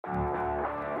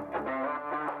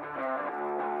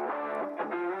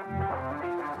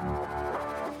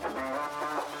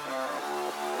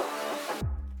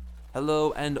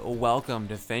Hello and welcome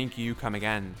to Thank You Come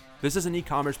Again. This is an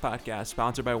e-commerce podcast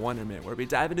sponsored by Wonderment, where we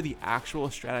dive into the actual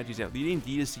strategies that leading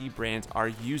D2C brands are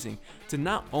using to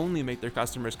not only make their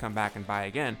customers come back and buy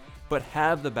again, but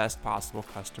have the best possible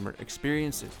customer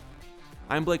experiences.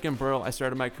 I'm Blake Burl. I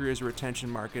started my career as a retention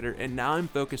marketer, and now I'm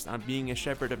focused on being a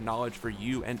shepherd of knowledge for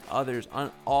you and others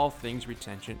on all things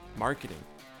retention marketing.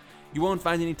 You won't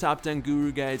find any top 10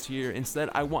 guru guides here. Instead,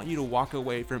 I want you to walk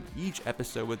away from each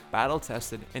episode with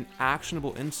battle-tested and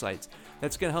actionable insights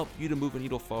that's going to help you to move a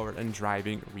needle forward and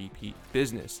driving repeat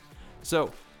business.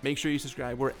 So make sure you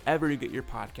subscribe wherever you get your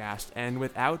podcast. And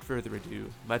without further ado,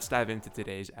 let's dive into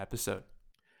today's episode.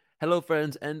 Hello,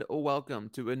 friends, and welcome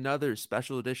to another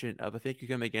special edition of a Thank You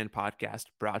Come Again podcast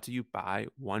brought to you by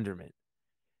Wonderment.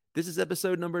 This is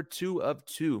episode number 2 of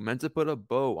 2, meant to put a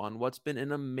bow on what's been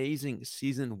an amazing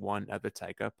season 1 of the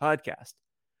TYCA podcast.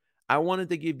 I wanted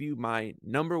to give you my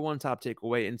number 1 top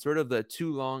takeaway and sort of the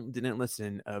too long didn't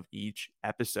listen of each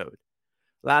episode.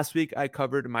 Last week, I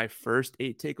covered my first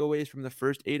 8 takeaways from the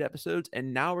first 8 episodes,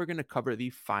 and now we're going to cover the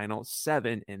final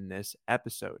 7 in this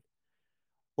episode.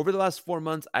 Over the last 4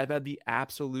 months, I've had the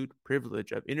absolute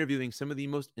privilege of interviewing some of the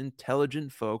most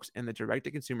intelligent folks in the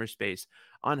direct-to-consumer space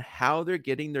on how they're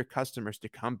getting their customers to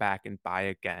come back and buy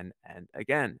again and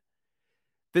again.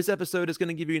 This episode is going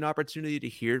to give you an opportunity to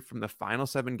hear from the final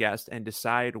 7 guests and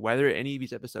decide whether any of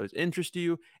these episodes interest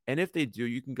you, and if they do,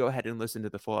 you can go ahead and listen to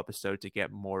the full episode to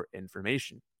get more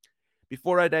information.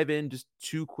 Before I dive in, just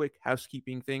 2 quick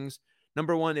housekeeping things.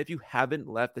 Number 1, if you haven't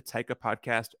left the TYCA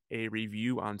podcast a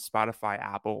review on Spotify,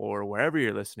 Apple, or wherever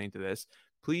you're listening to this,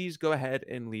 please go ahead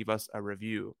and leave us a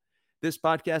review. This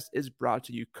podcast is brought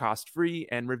to you cost-free,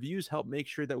 and reviews help make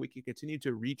sure that we can continue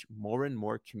to reach more and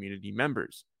more community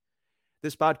members.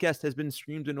 This podcast has been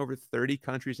streamed in over 30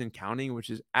 countries and counting, which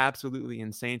is absolutely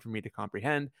insane for me to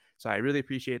comprehend. So I really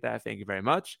appreciate that. Thank you very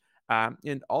much.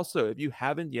 And also, if you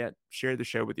haven't yet shared the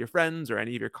show with your friends or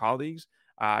any of your colleagues,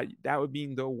 that would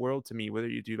mean the world to me, whether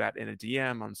you do that in a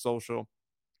DM, on social,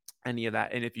 any of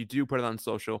that. And if you do put it on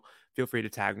social, feel free to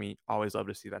tag me. Always love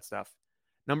to see that stuff.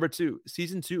 Number 2,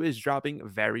 season 2 is dropping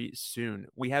very soon.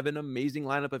 We have an amazing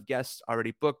lineup of guests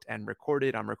already booked and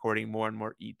recorded. I'm recording more and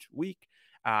more each week.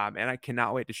 And I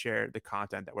cannot wait to share the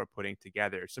content that we're putting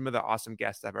together. Some of the awesome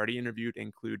guests I've already interviewed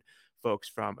include folks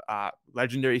from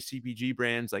legendary CPG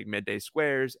brands like Midday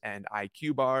Squares and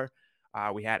IQ Bar.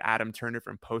 We had Adam Turner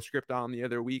from Postscript on the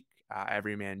other week,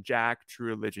 Everyman Jack, True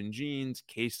Religion Jeans,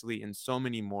 Casely, and so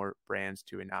many more brands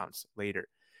to announce later.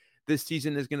 This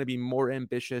season is going to be more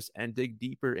ambitious and dig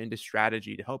deeper into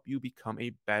strategy to help you become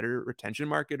a better retention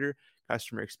marketer,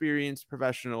 customer experience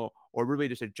professional, or really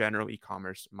just a general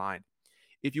e-commerce mind.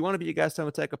 If you want to be a guest on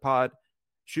the TYCA pod,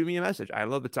 shoot me a message. I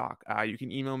love to talk. You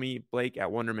can email me,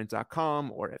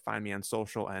 blake@wonderment.com, or find me on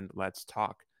social and let's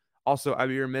talk. Also, I'd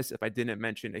be remiss if I didn't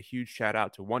mention a huge shout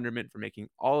out to Wonderment for making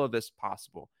all of this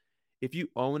possible. If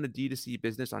you own a D2C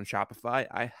business on Shopify,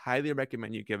 I highly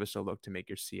recommend you give us a look to make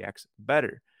your CX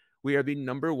better. We are the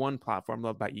number 1 platform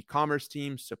loved by e-commerce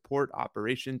teams, support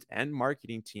operations, and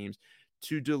marketing teams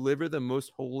to deliver the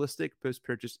most holistic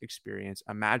post-purchase experience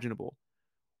imaginable.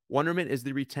 Wonderment is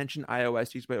the retention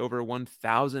iOS used by over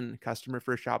 1,000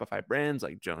 customer-first Shopify brands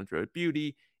like Jones Road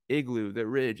Beauty, Igloo, The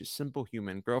Ridge, Simple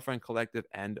Human, Girlfriend Collective,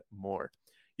 and more.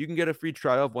 You can get a free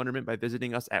trial of Wonderment by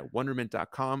visiting us at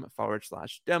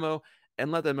wonderment.com/demo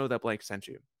and let them know that Blake sent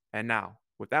you. And now,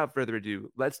 without further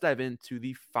ado, let's dive into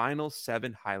the final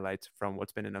 7 highlights from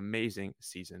what's been an amazing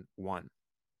season 1.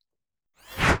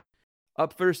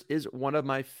 Up first is one of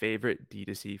my favorite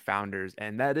D2C founders,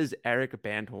 and that is Eric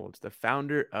Bandholz, the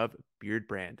founder of Beard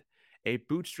Brand, a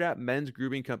bootstrap men's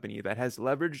grooming company that has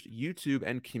leveraged YouTube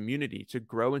and community to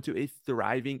grow into a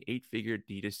thriving 8-figure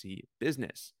D2C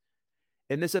business.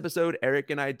 In this episode, Eric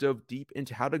and I dove deep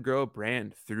into how to grow a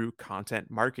brand through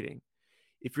content marketing.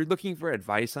 If you're looking for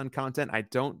advice on content, I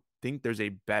don't think there's a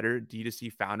better D2C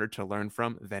founder to learn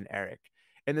from than Eric.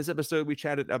 In this episode, we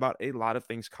chatted about a lot of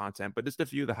things content, but just a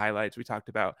few of the highlights. We talked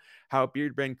about how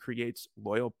Beard Brand creates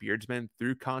loyal beardsmen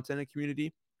through content and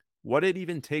community, what it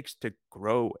even takes to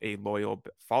grow a loyal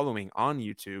following on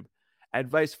YouTube,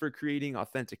 advice for creating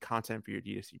authentic content for your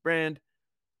D2C brand,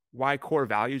 why core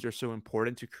values are so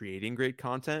important to creating great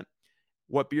content,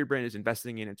 what Beard Brand is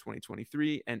investing in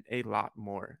 2023, and a lot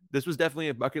more. This was definitely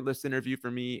a bucket list interview for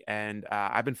me, and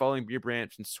I've been following Beard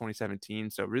Brand since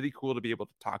 2017, so really cool to be able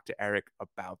to talk to Eric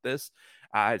about this.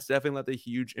 It's definitely left a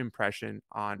huge impression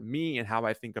on me and how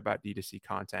I think about D2C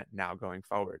content now going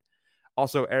forward.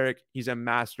 Also, Eric, he's a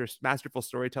masterful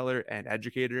storyteller and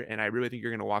educator, and I really think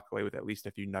you're going to walk away with at least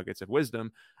a few nuggets of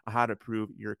wisdom on how to improve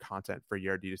your content for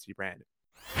your D2C brand.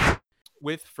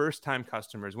 with first-time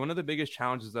customers, one of the biggest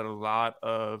challenges that a lot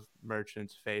of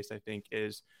merchants face, I think,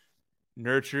 is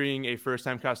nurturing a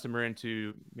first-time customer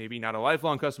into maybe not a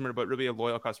lifelong customer, but really a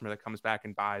loyal customer that comes back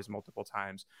and buys multiple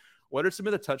times. What are some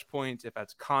of the touch points, if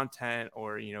that's content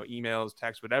or emails,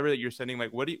 text, whatever that you're sending?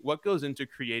 Like, what goes into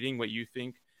creating what you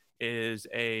think is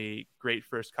a great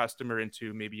first customer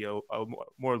into maybe a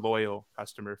more loyal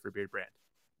customer for Beard Brand?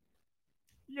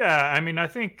 Yeah, I mean, I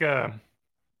think a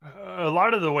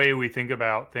lot of the way we think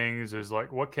about things is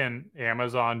like, what can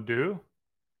Amazon do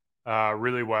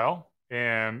really well,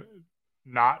 and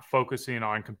not focusing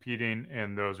on competing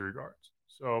in those regards.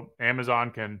 So Amazon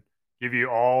can give you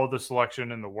all the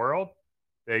selection in the world.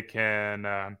 They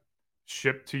can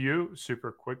ship to you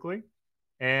super quickly,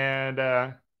 and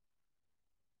I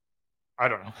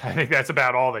don't know. I think that's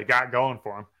about all they got going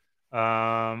for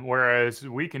them. Whereas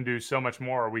we can do so much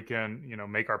more. We can,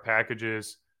 make our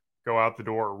packages go out the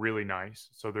door really nice.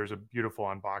 So there's a beautiful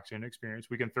unboxing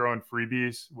experience. We can throw in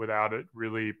freebies without it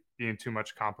really being too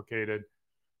much complicated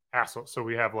hassle. So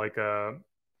we have like a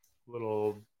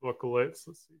little booklets.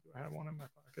 Let's see, do I have one in my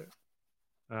pocket?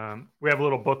 We have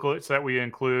little booklets that we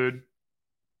include,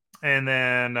 and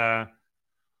then uh,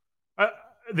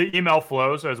 the email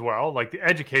flows as well, like the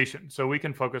education. So we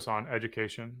can focus on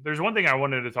education. There's one thing I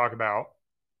wanted to talk about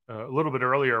a little bit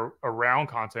earlier around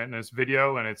content, and it's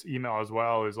video and it's email as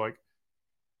well. Is like,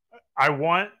 I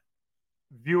want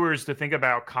viewers to think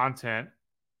about content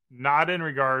not in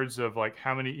regards of like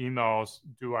how many emails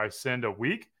do I send a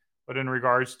week, but in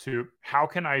regards to how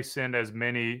can I send as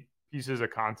many pieces of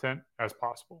content as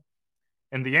possible.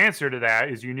 And the answer to that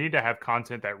is you need to have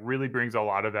content that really brings a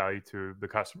lot of value to the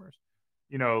customers.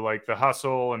 Like the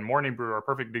Hustle and Morning Brew are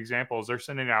perfect examples. They're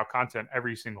sending out content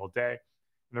every single day.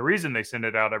 And the reason they send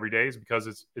it out every day is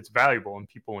because it's valuable and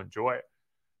people enjoy it.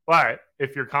 But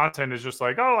if your content is just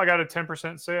like, oh, I got a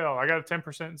 10% sale, I got a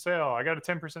 10% sale, I got a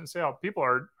 10% sale, people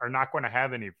are not going to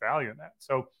have any value in that.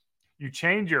 So you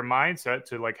change your mindset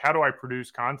to like, how do I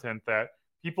produce content that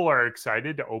people are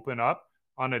excited to open up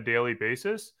on a daily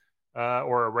basis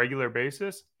or a regular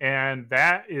basis? And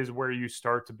that is where you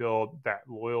start to build that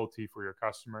loyalty for your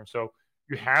customer. So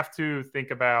you have to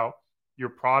think about your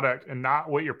product and not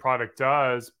what your product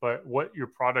does, but what your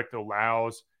product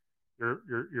allows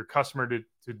your customer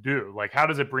to do. Like, how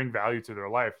does it bring value to their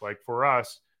life? Like for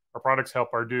us, our products help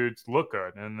our dudes look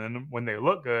good, and then when they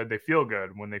look good, they feel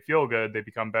good. When they feel good, they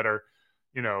become better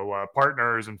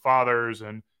partners and fathers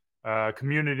and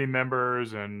community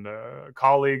members and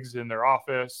colleagues in their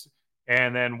office.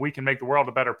 And then we can make the world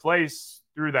a better place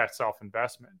through that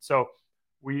self-investment. So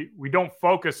we don't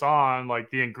focus on like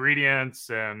the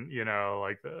ingredients and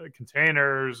like the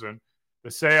containers and the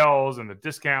sales and the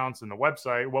discounts and the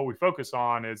website. What we focus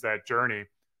on is that journey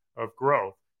of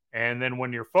growth. And then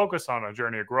when you're focused on a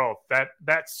journey of growth,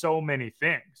 that's so many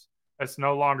things. That's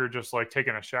no longer just like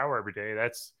taking a shower every day.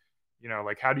 That's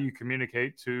like, how do you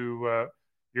communicate to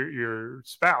your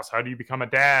spouse? How do you become a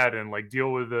dad and like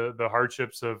deal with the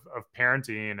hardships of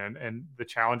parenting and the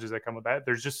challenges that come with that?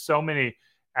 There's just so many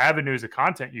avenues of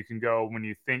content you can go when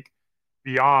you think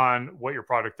beyond what your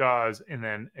product does, and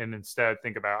instead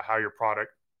think about how your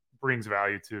product brings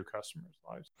value to customers'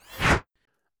 lives.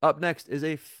 Up next is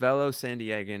a fellow San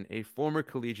Diegan, a former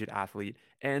collegiate athlete,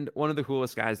 and one of the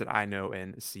coolest guys that I know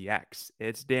in CX.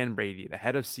 It's Dan Brady, the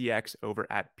head of CX over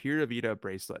at Pura Vida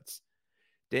Bracelets.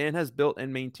 Dan has built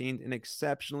and maintained an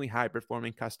exceptionally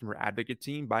high-performing customer advocate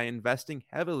team by investing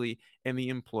heavily in the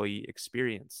employee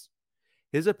experience.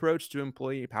 His approach to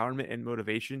employee empowerment and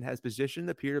motivation has positioned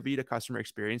the Pura Vida customer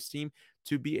experience team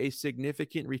to be a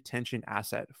significant retention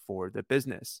asset for the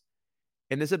business.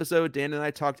 In this episode, Dan and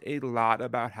I talked a lot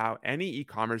about how any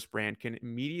e-commerce brand can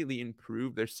immediately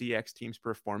improve their CX team's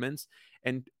performance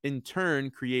and in turn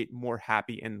create more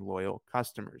happy and loyal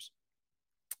customers.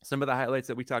 Some of the highlights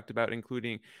that we talked about,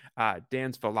 including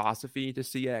Dan's philosophy to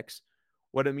CX,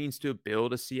 what it means to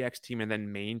build a CX team and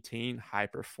then maintain high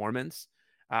performance,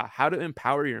 how to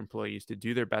empower your employees to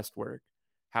do their best work,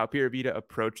 how Pura Vida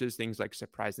approaches things like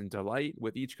surprise and delight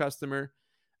with each customer,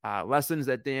 lessons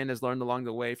that Dan has learned along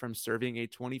the way from serving a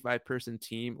 25-person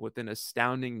team with an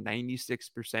astounding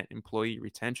 96% employee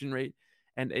retention rate,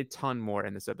 and a ton more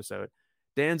in this episode.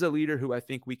 Dan's a leader who I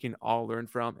think we can all learn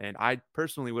from, and I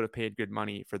personally would have paid good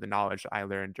money for the knowledge I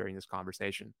learned during this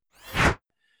conversation.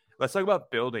 Let's talk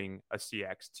about building a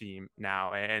CX team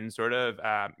now, and sort of,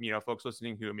 folks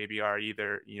listening who maybe are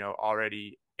either,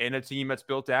 already in a team that's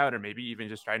built out, or maybe even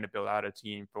just trying to build out a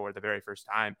team for the very first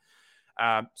time.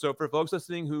 So for folks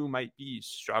listening who might be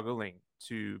struggling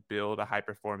to build a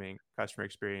high-performing customer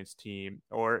experience team,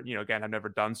 or, again, have never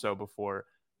done so before,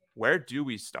 where do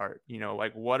we start?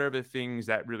 Like what are the things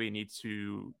that really need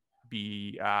to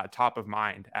be top of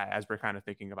mind as we're kind of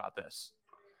thinking about this?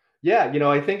 Yeah,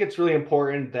 I think it's really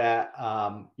important that,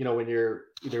 when you're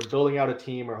either building out a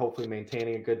team or hopefully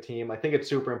maintaining a good team, I think it's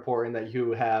super important that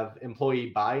you have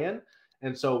employee buy-in.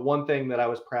 And so one thing that I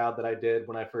was proud that I did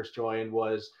when I first joined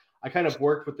was I kind of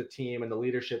worked with the team and the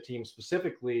leadership team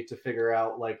specifically to figure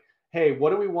out like, hey,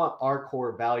 what do we want our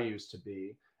core values to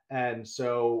be? And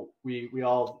so we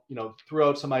all, threw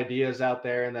out some ideas out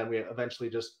there, and then we eventually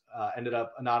just ended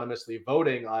up anonymously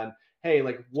voting on, hey,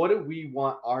 like, what do we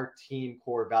want our team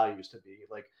core values to be?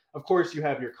 Like, of course, you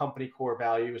have your company core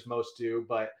values, most do,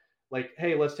 but like,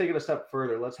 hey, let's take it a step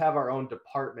further. Let's have our own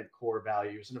department core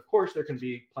values. And of course, there can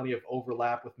be plenty of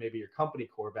overlap with maybe your company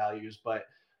core values, but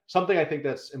something I think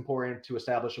that's important to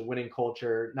establish a winning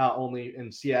culture, not only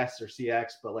in CS or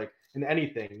CX, but like in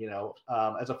anything,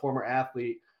 as a former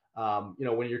athlete,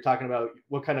 when you're talking about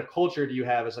what kind of culture do you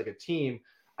have as like a team,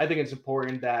 I think it's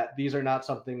important that these are not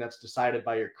something that's decided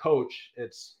by your coach.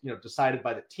 It's, decided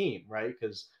by the team, right?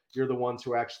 Because you're the ones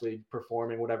who are actually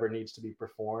performing whatever needs to be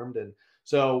performed. And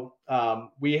so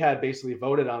we had basically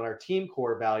voted on our team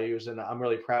core values, and I'm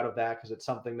really proud of that because it's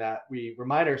something that we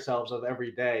remind ourselves of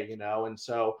every day, And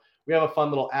so we have a fun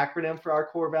little acronym for our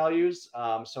core values.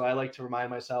 So I like to remind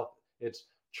myself it's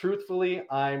truthfully,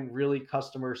 I'm really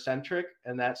customer centric,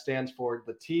 and that stands for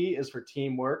the T is for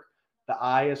teamwork. The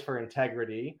I is for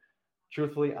integrity.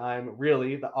 Truthfully, I'm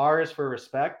really. The R is for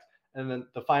respect. And then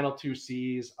the final two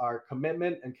C's are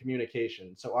commitment and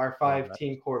communication. So our Love 5 that.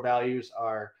 team core values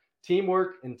are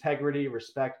teamwork, integrity,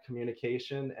 respect,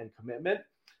 communication, and commitment.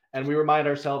 And we remind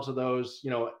ourselves of those,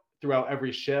 throughout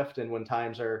every shift. And when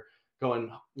times are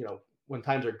going, when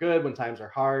times are good, when times are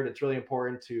hard, it's really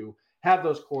important to have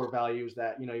those core values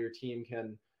that, your team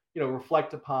can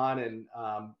reflect upon. And,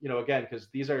 again, because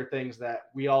these are things that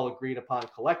we all agreed upon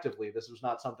collectively. This was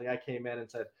not something I came in and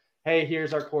said, hey,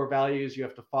 here's our core values you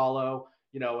have to follow,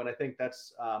 and I think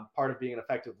that's part of being an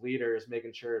effective leader is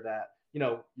making sure that,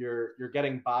 you're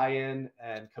getting buy-in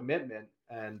and commitment.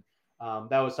 And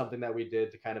that was something that we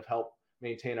did to kind of help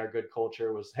maintain our good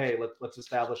culture was, hey, let's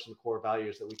establish some core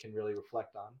values that we can really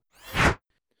reflect on.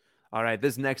 All right,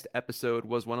 this next episode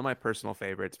was one of my personal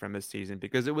favorites from this season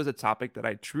because it was a topic that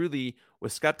I truly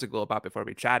was skeptical about before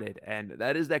we chatted, and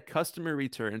that is that customer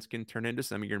returns can turn into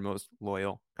some of your most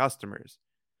loyal customers.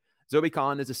 Zoe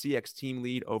Kahn is a CX team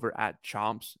lead over at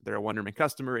Chomps. They're a Wonderman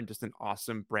customer and just an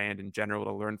awesome brand in general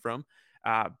to learn from.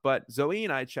 But Zoe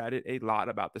and I chatted a lot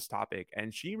about this topic,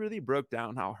 and she really broke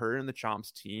down how her and the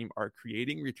Chomps team are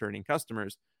creating returning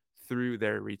customers through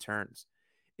their returns.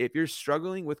 If you're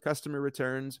struggling with customer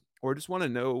returns or just want to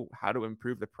know how to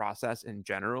improve the process in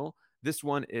general, this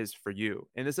one is for you.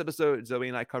 In this episode, Zoe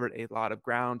and I covered a lot of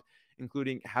ground,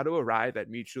 including how to arrive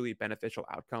at mutually beneficial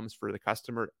outcomes for the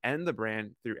customer and the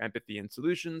brand through empathy and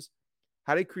solutions,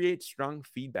 how to create strong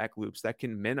feedback loops that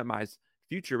can minimize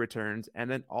future returns, and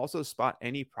then also spot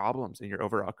any problems in your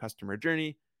overall customer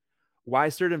journey, why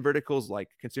certain verticals like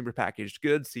consumer packaged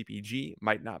goods, CPG,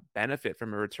 might not benefit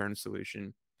from a return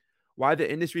solution, why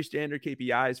the industry standard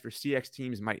KPIs for CX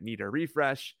teams might need a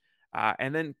refresh,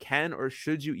 and then can or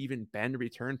should you even bend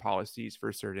return policies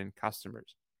for certain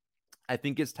customers. I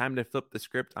think it's time to flip the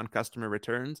script on customer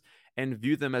returns and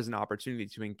view them as an opportunity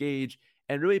to engage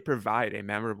and really provide a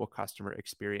memorable customer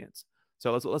experience.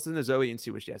 So let's listen to Zoe and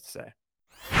see what she has to say.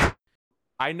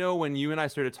 I know when you and I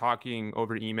started talking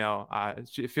over email,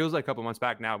 it feels like a couple months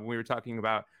back now, when we were talking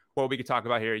about what we could talk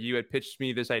about here, you had pitched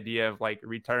me this idea of like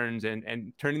returns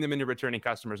and turning them into returning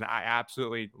customers. And I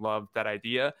absolutely loved that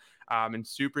idea, and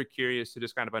super curious to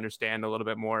just kind of understand a little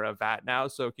bit more of that now.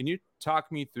 So can you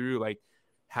talk me through like,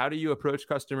 how do you approach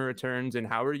customer returns and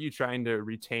how are you trying to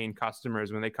retain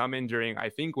customers when they come in during, I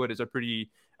think, what is a pretty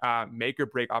make or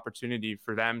break opportunity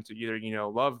for them to either,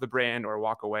 love the brand or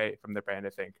walk away from the brand, I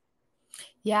think.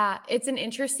 Yeah, it's an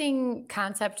interesting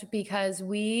concept because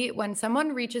when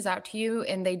someone reaches out to you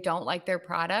and they don't like your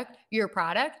product,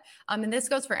 and this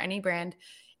goes for any brand,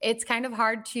 it's kind of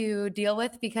hard to deal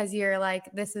with because you're like,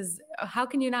 how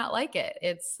can you not like it?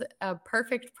 It's a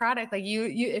perfect product. Like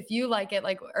if you like it,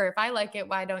 or if I like it,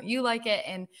 why don't you like it?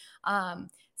 And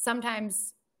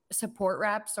sometimes support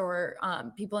reps or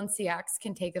people in CX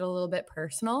can take it a little bit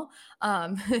personal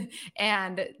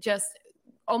and just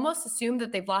almost assume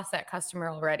that they've lost that customer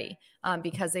already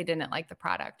because they didn't like the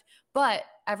product. But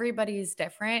everybody's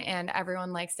different and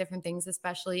everyone likes different things,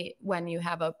 especially when you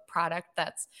have a product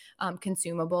that's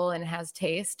consumable and has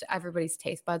taste. Everybody's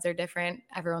taste buds are different.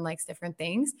 Everyone likes different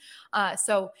things.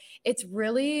 So it's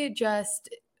really just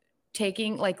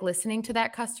listening to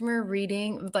that customer,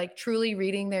 truly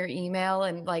reading their email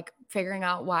and figuring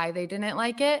out why they didn't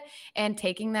like it, and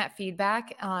taking that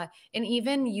feedback and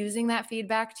even using that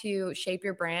feedback to shape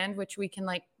your brand, which we can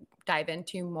dive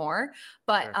into more.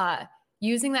 But Sure.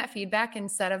 Using that feedback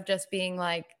instead of just being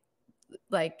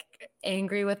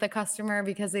angry with the customer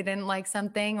because they didn't like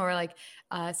something, or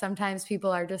sometimes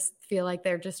people feel like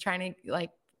they're just trying to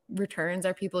returns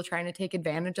are people trying to take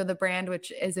advantage of the brand,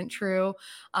 which isn't true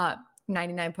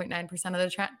 99.9% of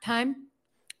the time.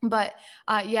 But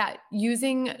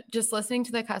listening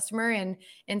to the customer, and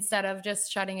instead of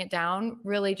just shutting it down,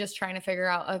 really just trying to figure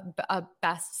out a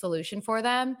best solution for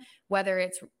them, whether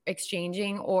it's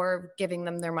exchanging or giving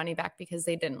them their money back because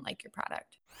they didn't like your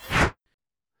product.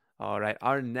 All right,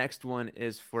 our next one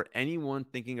is for anyone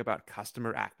thinking about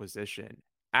customer acquisition.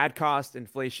 Ad cost,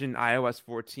 inflation, iOS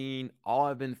 14, all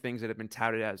have been things that have been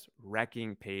touted as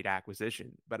wrecking paid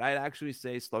acquisition. But I'd actually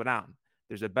say slow down.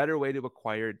 There's a better way to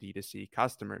acquire D2C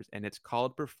customers, and it's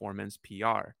called performance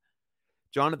PR.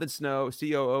 Jonathan Snow,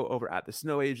 COO over at the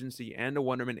Snow Agency and a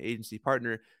Wonderman agency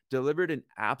partner, delivered an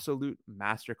absolute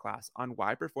masterclass on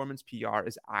why performance PR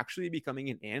is actually becoming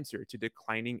an answer to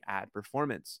declining ad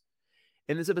performance.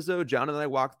 In this episode, John and I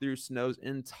walked through Snow's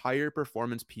entire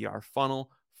performance PR funnel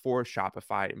for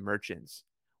Shopify merchants.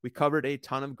 We covered a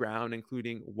ton of ground,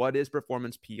 including what is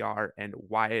performance PR and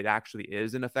why it actually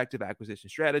is an effective acquisition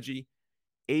strategy,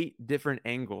 8 different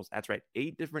angles. That's right,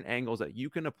 8 different angles that you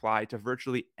can apply to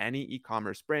virtually any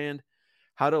e-commerce brand,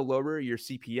 how to lower your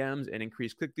CPMs and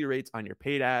increase click-through rates on your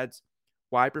paid ads,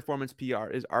 why performance PR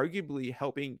is arguably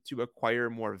helping to acquire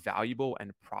more valuable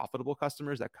and profitable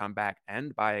customers that come back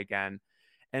and buy again,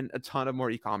 and a ton of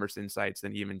more e-commerce insights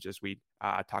than even just we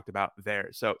talked about there.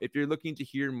 So if you're looking to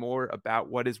hear more about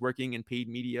what is working in paid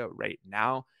media right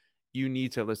now, you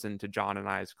need to listen to John and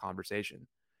I's conversation.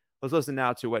 Let's listen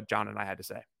now to what John and I had to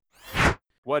say.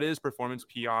 What is performance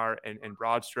PR in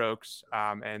broad strokes?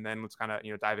 And then let's kind of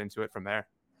dive into it from there.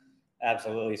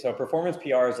 Absolutely. So performance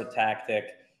PR is a tactic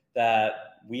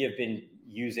that we have been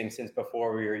using since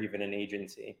before we were even an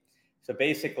agency. So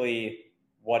basically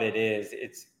what it is,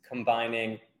 it's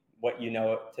combining what you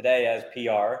know today as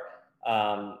PR,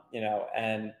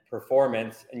 and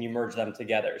performance, and you merge them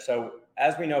together. So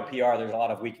as we know PR, there's a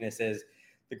lot of weaknesses.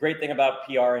 The great thing about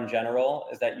PR in general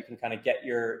is that you can kind of get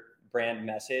your brand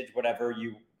message, whatever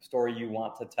story you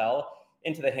want to tell,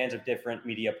 into the hands of different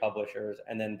media publishers,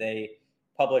 and then they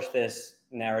publish this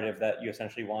narrative that you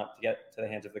essentially want to get to the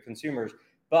hands of the consumers.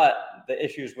 But the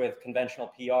issues with conventional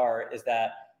PR is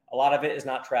that a lot of it is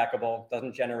not trackable,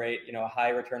 doesn't generate, a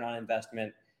high return on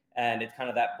investment. And it's kind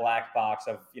of that black box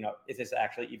of, is this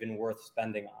actually even worth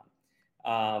spending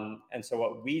on? And so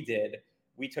what we did,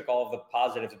 we took all of the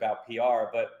positives about PR,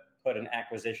 but put an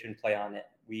acquisition play on it.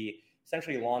 We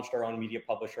essentially launched our own media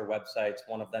publisher websites.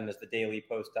 One of them is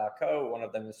thedailypost.co. One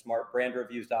of them is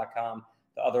smartbrandreviews.com.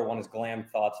 The other one is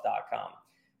glamthoughts.com.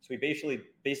 So we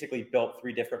basically built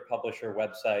 3 different publisher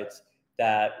websites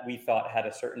that we thought had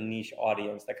a certain niche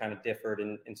audience that kind of differed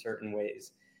in certain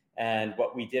ways. And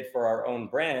what we did for our own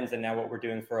brands, and now what we're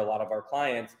doing for a lot of our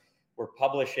clients, we're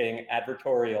publishing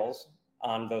advertorials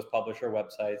on those publisher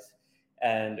websites.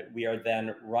 And we are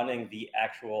then running the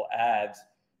actual ads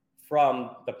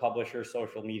from the publisher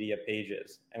social media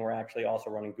pages. And we're actually also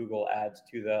running Google ads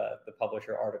to the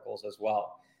publisher articles as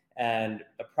well. And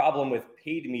the problem with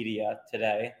paid media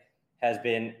today has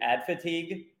been ad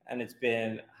fatigue, and it's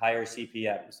been higher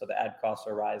CPM. So the ad costs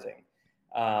are rising.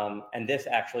 And this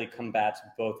actually combats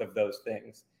both of those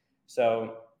things.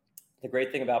 So the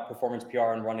great thing about performance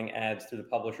PR and running ads through the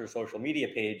publisher social media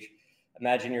page,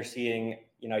 imagine you're seeing,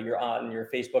 you're on your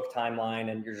Facebook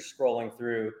timeline and you're just scrolling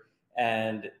through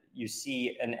and you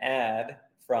see an ad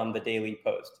from the Daily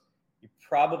Post. You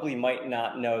probably might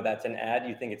not know that's an ad.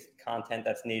 You think it's content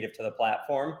that's native to the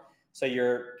platform. So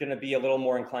you're going to be a little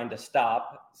more inclined to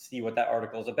stop, see what that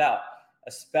article is about,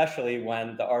 especially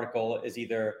when the article is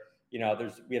either,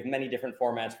 we have many different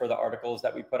formats for the articles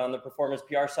that we put on the performance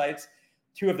PR sites.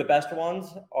 2 of the best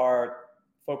ones are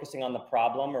focusing on the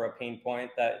problem or a pain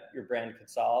point that your brand could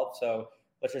solve. So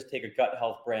let's just take a gut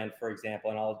health brand, for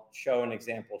example, and I'll show an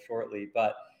example shortly.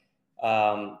 But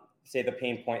say the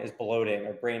pain point is bloating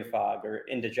or brain fog or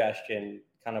indigestion,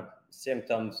 kind of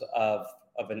symptoms of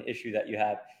an issue that you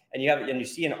have. And you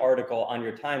see an article on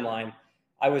your timeline.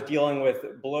 I was dealing with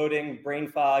bloating, brain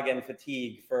fog, and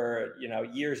fatigue for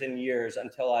years and years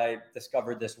until I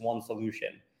discovered this one solution.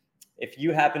 If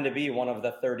you happen to be one of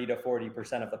the 30 to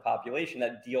 40% of the population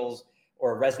that deals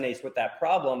or resonates with that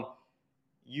problem,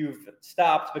 you've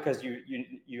stopped because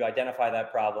you identify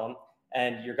that problem,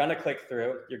 And you're going to click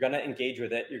through, you're going to engage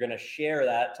with it, you're going to share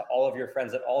that to all of your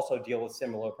friends that also deal with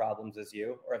similar problems as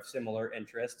you or have similar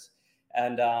interests.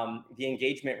 And the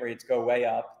engagement rates go way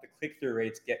up, the click-through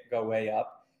rates go way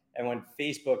up. And when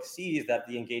Facebook sees that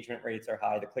the engagement rates are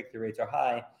high, the click-through rates are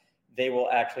high, they will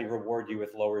actually reward you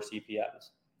with lower CPMs.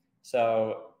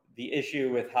 So the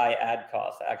issue with high ad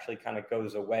costs actually kind of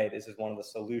goes away. This is one of the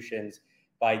solutions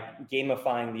by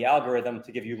gamifying the algorithm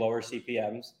to give you lower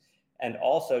CPMs and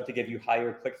also to give you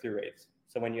higher click-through rates.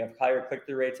 So when you have higher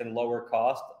click-through rates and lower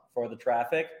cost for the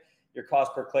traffic, your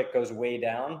cost per click goes way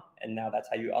down. And now that's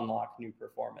how you unlock new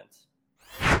performance.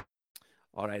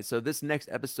 All right, so this next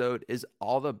episode is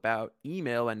all about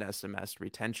email and SMS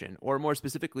retention, or more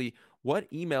specifically,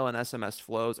 what email and SMS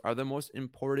flows are the most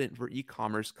important for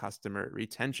e-commerce customer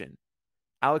retention.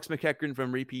 Alex McEachran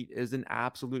from Repeat is an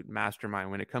absolute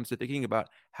mastermind when it comes to thinking about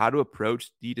how to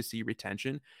approach D2C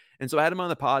retention. And so I had him on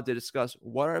the pod to discuss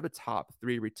what are the top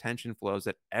 3 retention flows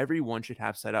that everyone should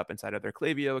have set up inside of their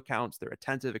Klaviyo accounts, their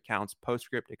Attentive accounts,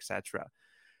 PostScript, etc.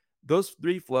 Those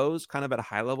 3 flows, kind of at a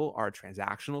high level, are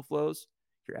transactional flows,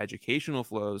 your educational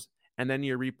flows, and then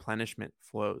your replenishment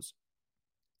flows.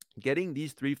 Getting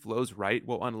these 3 flows right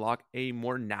will unlock a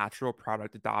more natural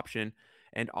product adoption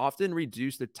and often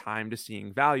reduce the time to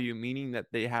seeing value, meaning that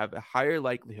they have a higher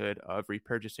likelihood of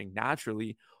repurchasing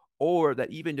naturally, or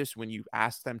that even just when you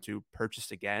ask them to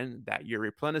purchase again, that your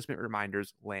replenishment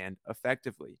reminders land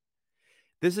effectively.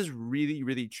 This is really,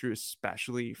 really true,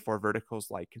 especially for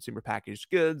verticals like consumer packaged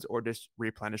goods or just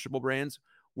replenishable brands,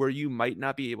 where you might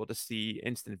not be able to see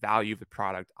instant value of the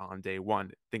product on day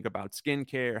one. Think about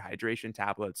skincare, hydration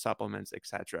tablets, supplements,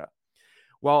 etc.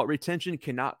 While retention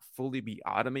cannot fully be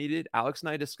automated, Alex and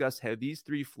I discussed how these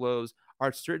 3 flows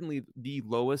are certainly the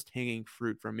lowest hanging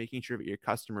fruit for making sure that your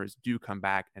customers do come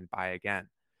back and buy again.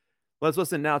 Let's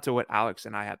listen now to what Alex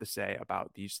and I have to say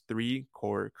about these 3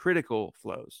 core critical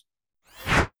flows.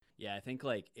 Yeah, I think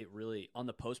like it really on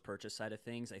the post-purchase side of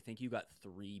things, I think you got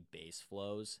 3 base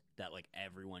flows that like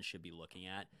everyone should be looking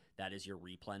at. That is your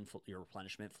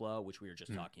replenishment flow, which we were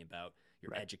just talking about,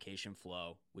 your education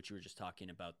flow, which we were just talking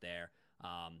about there.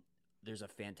 There's a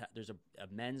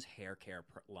men's hair care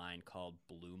line called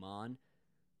Bloom On.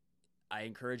 I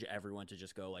encourage everyone to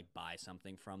just go like buy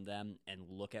something from them and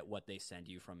look at what they send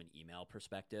you from an email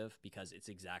perspective, because it's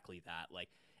exactly that, like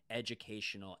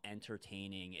educational,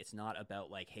 entertaining. It's not about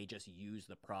like, hey, just use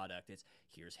the product. It's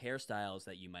here's hairstyles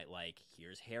that you might like,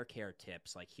 here's hair care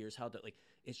tips, like here's how to like,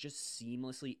 it's just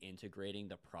seamlessly integrating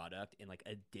the product and like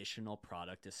additional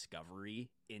product discovery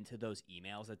into those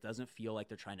emails. That doesn't feel like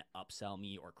they're trying to upsell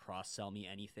me or cross-sell me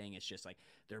anything. It's just like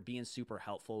they're being super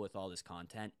helpful with all this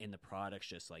content and the product's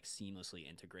just like seamlessly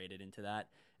integrated into that.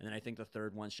 And then I think the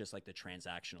third one's just like the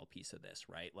transactional piece of this,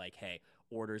 right? Like, hey,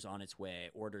 orders on its way,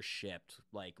 orders shipped,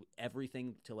 like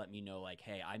everything to let me know like,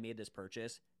 hey, I made this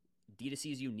purchase.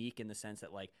 D2C is unique in the sense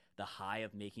that like the high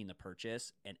of making the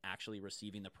purchase and actually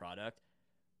receiving the product,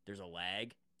 there's a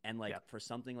lag. And like for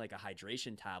something like a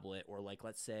hydration tablet or like,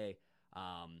 let's say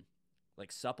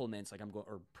like supplements, like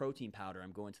or protein powder,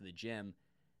 I'm going to the gym,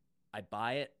 I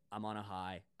buy it, I'm on a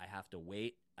high, I have to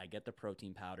wait, I get the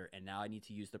protein powder, and now I need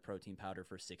to use the protein powder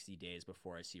for 60 days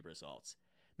before I see results.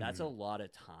 That's a lot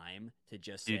of time to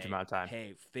just say, amount of time.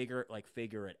 Hey, figure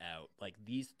it out. Like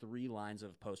these 3 lines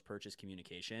of post-purchase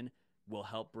communication will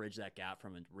help bridge that gap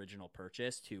from an original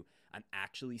purchase to I'm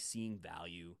actually seeing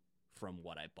value from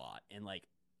what I bought. And like,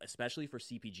 especially for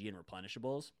CPG and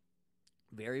replenishables,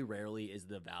 very rarely is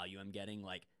the value I'm getting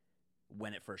like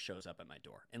when it first shows up at my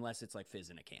door, unless it's like fizz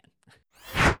in a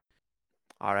can.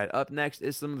 All right, up next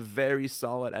is some very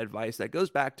solid advice that goes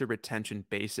back to retention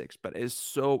basics, but is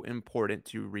so important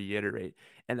to reiterate.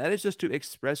 And that is just to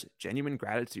express genuine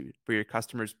gratitude for your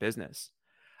customer's business.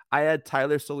 I had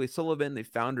Tyler Sullivan, the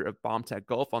founder of BombTech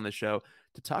Golf, on the show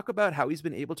to talk about how he's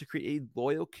been able to create a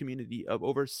loyal community of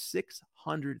over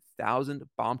 600,000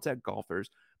 BombTech golfers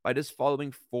by just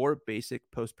following 4 basic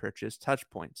post-purchase touch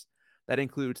points. That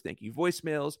includes thank you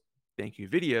voicemails, thank you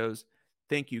videos,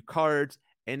 thank you cards,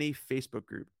 and a Facebook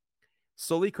group.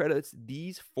 Sully credits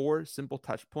these 4 simple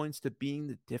touch points to being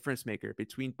the difference maker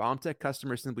between BombTech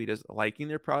customers simply just liking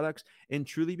their products and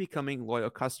truly becoming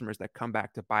loyal customers that come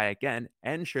back to buy again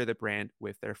and share the brand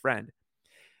with their friend.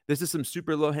 This is some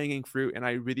super low-hanging fruit, and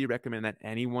I really recommend that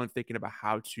anyone thinking about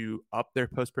how to up their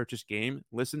post-purchase game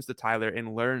listens to Tyler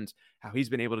and learns how he's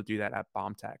been able to do that at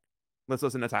BombTech. Let's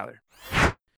listen to Tyler.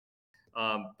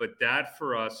 But that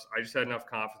for us, I just had enough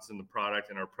confidence in the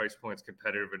product and our price point's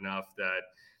competitive enough that,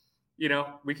 you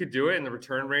know, we could do it. And the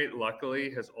return rate, luckily,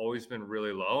 has always been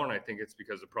really low. And I think it's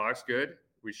because the product's good,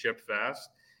 we ship fast,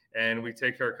 and we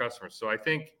take care of customers. So I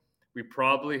think we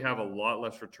probably have a lot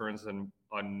less returns than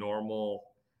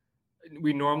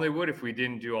we normally would if we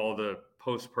didn't do all the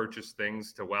post-purchase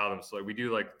things to wow them. So like we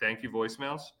do like thank you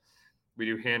voicemails, we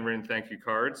do handwritten thank you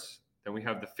cards, then we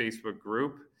have the Facebook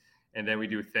group, and then we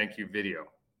do thank you video.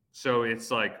 So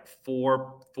it's like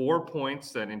four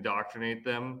points that indoctrinate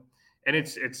them, and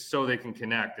it's so they can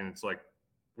connect. And it's like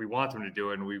we want them to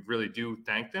do it, and we really do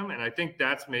thank them. And I think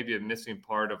that's maybe a missing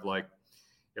part of like,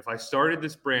 if I started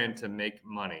this brand to make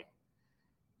money,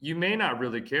 you may not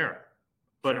really care.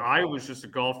 But sure. I was just a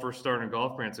golfer starting a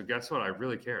golf brand. So guess what? I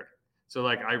really cared. So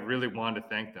like, I really wanted to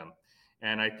thank them.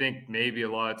 And I think maybe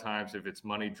a lot of times if it's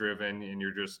money driven and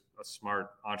you're just a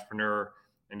smart entrepreneur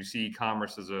and you see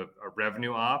e-commerce as a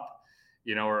revenue op,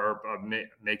 you know, or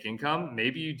make income,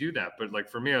 maybe you do that. But like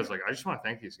for me, I was like, I just want to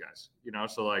thank these guys, you know?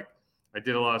 So like I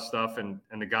did a lot of stuff, and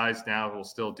the guys now will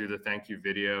still do the thank you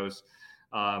videos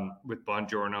with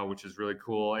Buongiorno, which is really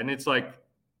cool. And it's like,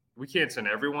 we can't send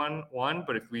everyone one,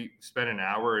 but if we spend an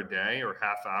hour a day or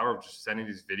half hour of just sending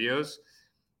these videos,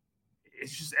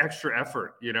 it's just extra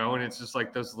effort, you know? And it's just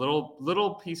like those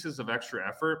little pieces of extra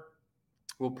effort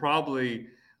will probably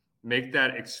make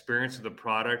that experience of the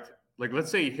product. Like,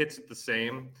 let's say he hits it the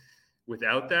same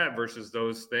without that versus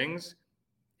those things.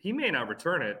 He may not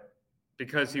return it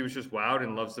because he was just wowed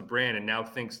and loves the brand and now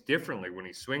thinks differently when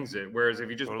he swings it. Whereas if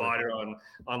he just bought it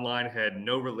online, had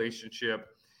no relationship,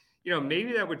 you know,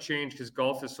 maybe that would change, because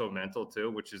golf is so mental too,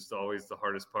 which is always the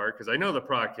hardest part. Because I know the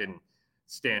product can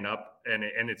stand up and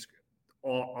it's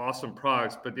all awesome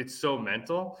products, but it's so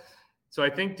mental. So I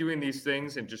think doing these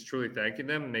things and just truly thanking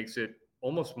them makes it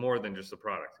almost more than just a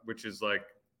product, which is like,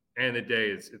 end of the day,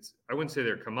 it's I wouldn't say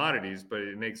they're commodities, but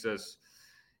it makes us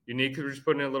unique because we're just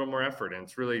putting in a little more effort. And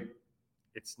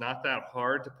it's not that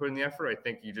hard to put in the effort. I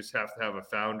think you just have to have a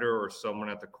founder or someone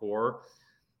at the core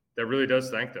that really does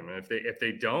thank them. And if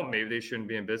they don't, maybe they shouldn't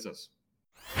be in business.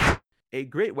 A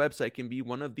great website can be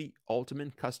one of the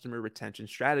ultimate customer retention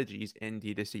strategies in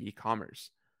D2C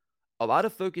e-commerce. A lot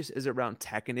of focus is around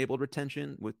tech-enabled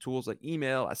retention with tools like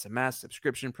email, SMS,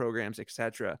 subscription programs,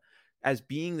 etc., as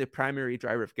being the primary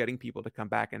driver of getting people to come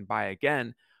back and buy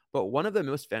again. But one of the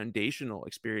most foundational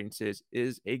experiences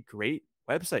is a great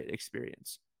website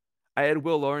experience. I had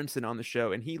Will Lawrenson on the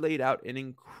show, and he laid out an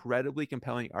incredibly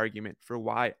compelling argument for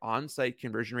why on-site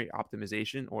conversion rate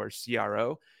optimization, or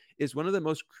CRO, is one of the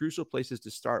most crucial places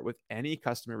to start with any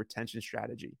customer retention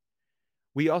strategy.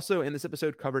 We also, in this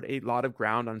episode, covered a lot of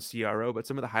ground on CRO, but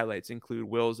some of the highlights include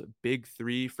Will's Big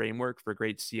 3 framework for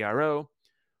great CRO,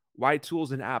 why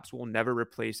tools and apps will never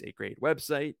replace a great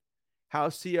website, how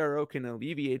CRO can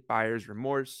alleviate buyer's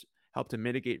remorse, help to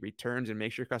mitigate returns, and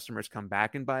make sure customers come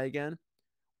back and buy again.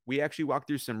 We actually walked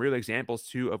through some real examples,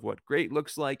 too, of what great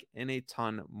looks like and a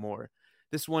ton more.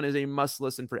 This one is a must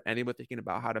listen for anyone thinking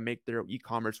about how to make their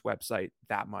e-commerce website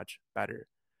that much better.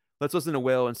 Let's listen to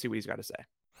Will and see what he's got to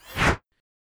say.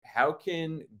 How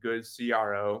can good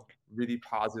CRO really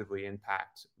positively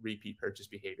impact repeat purchase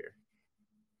behavior?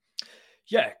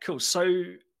 Yeah, cool. So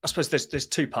I suppose there's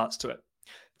two parts to it.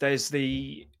 There's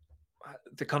the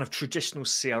kind of traditional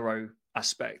CRO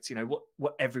aspect, you know,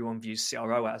 what everyone views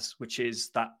CRO as, which is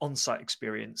that on-site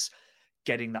experience,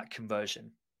 getting that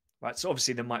conversion, right? So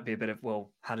obviously there might be a bit of,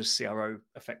 well, how does CRO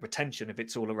affect retention if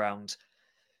it's all around,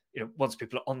 you know, once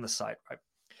people are on the site, right?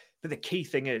 But the key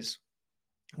thing is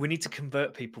we need to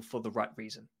convert people for the right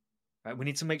reason, right? We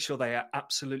need to make sure they are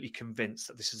absolutely convinced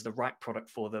that this is the right product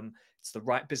for them. It's the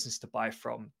right business to buy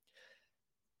from.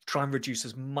 Try and reduce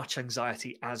as much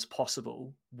anxiety as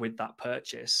possible with that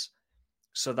purchase,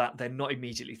 so that they're not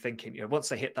immediately thinking, you know, once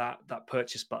they hit that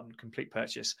purchase button, complete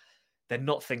purchase, they're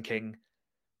not thinking,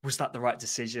 was that the right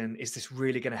decision? Is this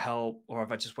really going to help? Or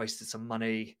have I just wasted some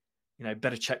money? You know,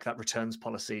 better check that returns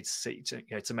policy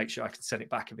to make sure I can send it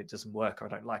back if it doesn't work or I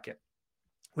don't like it.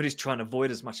 We're just trying to avoid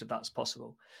as much of that as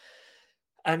possible.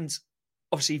 And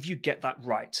obviously, if you get that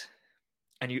right,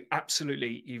 and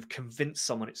you've convinced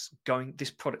someone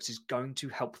this product is going to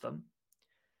help them,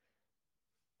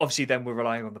 obviously, then we're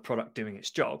relying on the product doing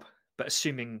its job. But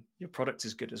assuming your product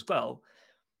is good as well,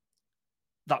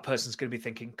 that person's going to be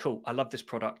thinking, cool, I love this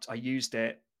product. I used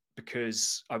it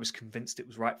because I was convinced it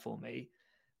was right for me.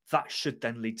 That should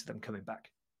then lead to them coming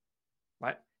back,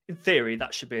 right? In theory,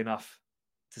 that should be enough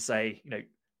to say, you know,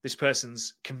 this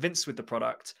person's convinced with the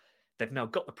product. They've now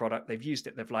got the product. They've used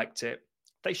it. They've liked it.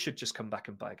 They should just come back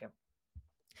and buy again.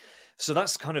 So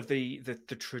that's kind of the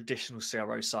traditional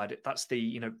CRO side. That's the,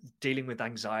 you know, dealing with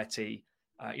anxiety,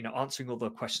 you know, answering all the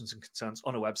questions and concerns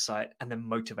on a website, and then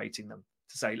motivating them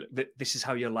to say, look, this is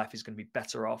how your life is going to be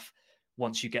better off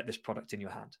once you get this product in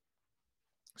your hand.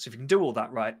 So if you can do all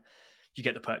that right, you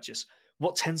get the purchase.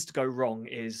 what tends to go wrong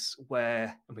is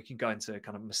where, and we can go into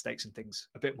kind of mistakes and things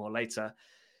a bit more later.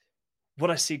 What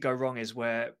I see go wrong is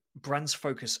where brands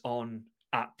focus on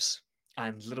apps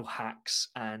and little hacks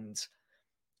and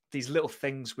these little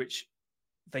things which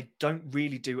they don't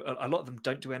really do. A lot of them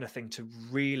don't do anything to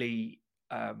really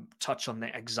touch on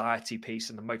the anxiety piece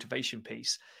and the motivation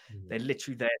piece. They're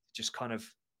literally there to just kind of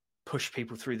push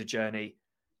people through the journey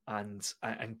and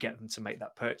get them to make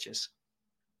that purchase.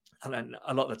 And then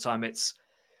a lot of the time it's,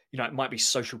 it might be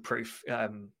social proof,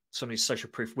 some of these social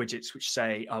proof widgets which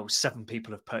say, 7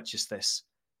 people have purchased this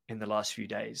in the last few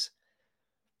days.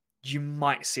 You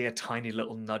might see a tiny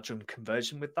little nudge on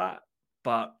conversion with that,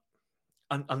 but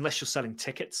unless you're selling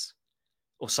tickets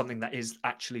or something that is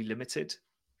actually limited,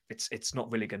 it's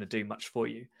not really going to do much for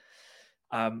you.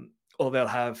 Or they'll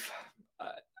have,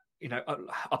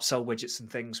 upsell widgets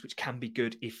and things which can be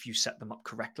good if you set them up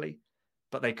correctly,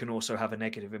 but they can also have a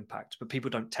negative impact. But people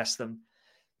don't test them.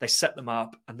 They set them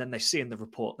up and then they see in the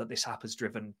report that this app has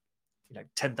driven,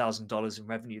 $10,000 in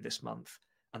revenue this month.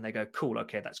 And they go, cool,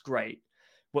 okay, that's great.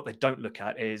 What they don't look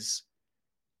at is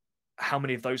how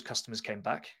many of those customers came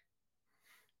back,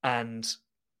 and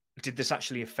did this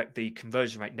actually affect the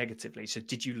conversion rate negatively? So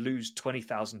did you lose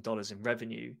 $20,000 in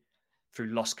revenue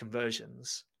through lost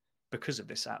conversions because of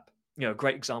this app? A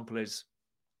great example is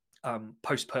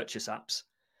post-purchase apps.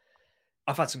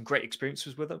 I've had some great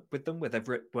experiences with them where they've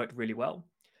worked really well.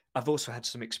 I've also had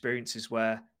some experiences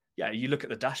where, you look at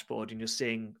the dashboard and you're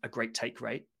seeing a great take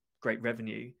rate, great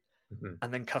revenue,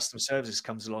 and then customer services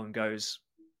comes along and goes,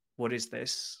 what is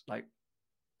this? Like,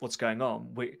 what's going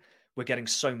on? We're getting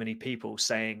so many people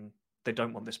saying they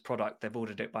don't want this product. They've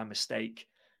ordered it by mistake,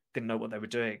 didn't know what they were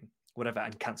doing, whatever,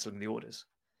 and canceling the orders.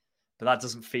 But that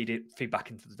doesn't feed back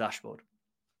into the dashboard.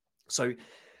 So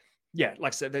like I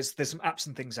said, there's some apps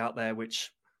and things out there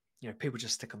which, people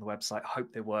just stick on the website,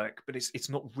 hope they work, but it's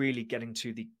not really getting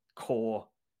to the core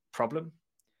problem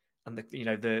and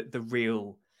the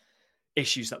real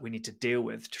issues that we need to deal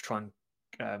with to try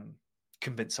and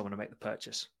convince someone to make the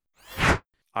purchase.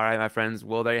 All right, my friends.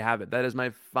 Well, there you have it. That is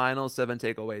my final 7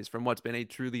 takeaways from what's been a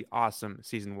truly awesome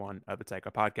season 1 of the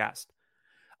TYCA podcast.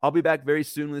 I'll be back very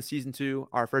soon with season 2.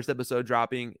 Our first episode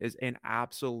dropping is an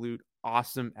absolute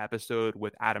awesome episode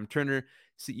with Adam Turner,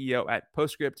 CEO at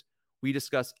Postscript. We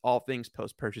discuss all things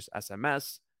post-purchase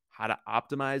SMS, how to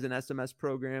optimize an SMS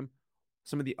program,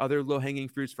 some of the other low-hanging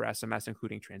fruits for SMS,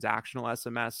 including transactional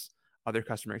SMS, other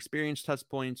customer experience touch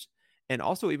points, and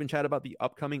also even chat about the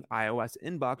upcoming iOS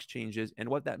inbox changes and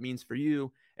what that means for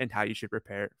you and how you should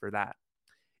prepare for that.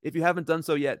 If you haven't done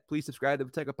so yet, please subscribe to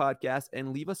the TYCA podcast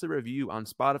and leave us a review on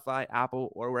Spotify,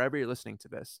 Apple, or wherever you're listening to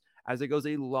this, as it goes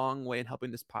a long way in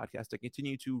helping this podcast to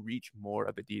continue to reach more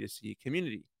of a D2C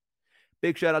community.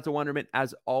 Big shout out to Wonderment,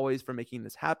 as always, for making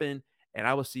this happen, and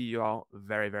I will see you all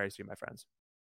very, very soon, my friends.